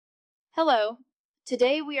Hello.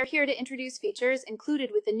 Today we are here to introduce features included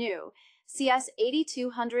with the new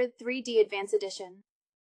CS8200 3D Advanced Edition.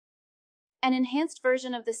 An enhanced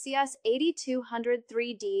version of the CS8200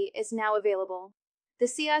 3D is now available. The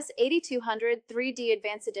CS8200 3D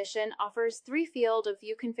Advanced Edition offers 3 field of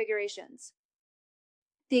view configurations.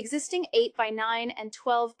 The existing 8x9 and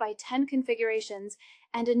 12x10 configurations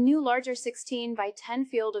and a new larger 16x10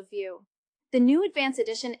 field of view. The new Advanced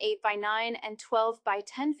Edition 8x9 and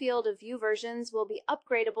 12x10 field of view versions will be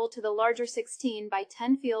upgradable to the larger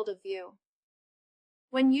 16x10 field of view.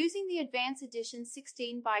 When using the Advanced Edition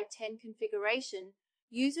 16x10 configuration,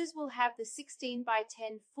 users will have the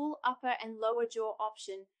 16x10 full upper and lower jaw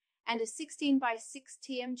option and a 16x6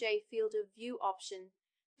 TMJ field of view option.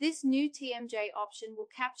 This new TMJ option will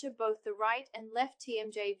capture both the right and left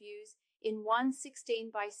TMJ views in one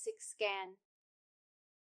 16x6 scan.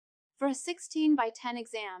 For a 16x10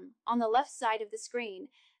 exam, on the left side of the screen,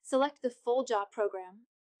 select the Full Jaw program.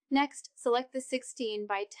 Next, select the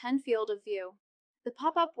 16x10 field of view. The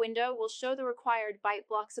pop-up window will show the required bite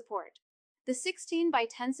block support. The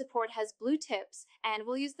 16x10 support has blue tips and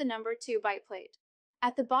will use the number 2 bite plate.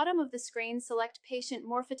 At the bottom of the screen, select patient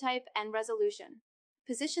morphotype and resolution.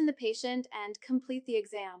 Position the patient and complete the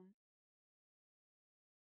exam.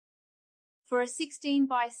 For a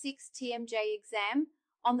 16x6 TMJ exam,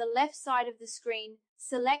 on the left side of the screen,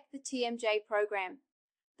 select the TMJ program.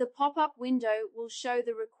 The pop-up window will show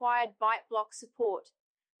the required bite block support.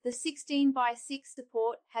 The 16x6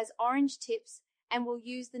 support has orange tips and will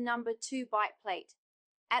use the number 2 bite plate.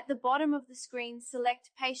 At the bottom of the screen,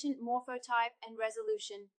 select patient morphotype and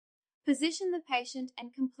resolution. Position the patient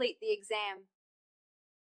and complete the exam.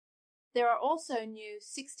 There are also new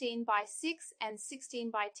 16x6 and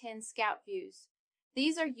 16x10 scout views.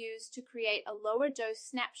 These are used to create a lower dose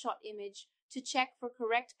snapshot image to check for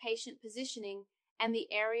correct patient positioning and the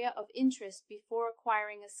area of interest before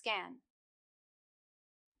acquiring a scan.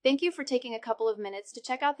 Thank you for taking a couple of minutes to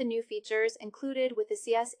check out the new features included with the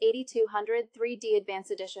CS8200 3D Advanced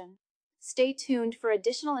Edition. Stay tuned for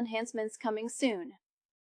additional enhancements coming soon.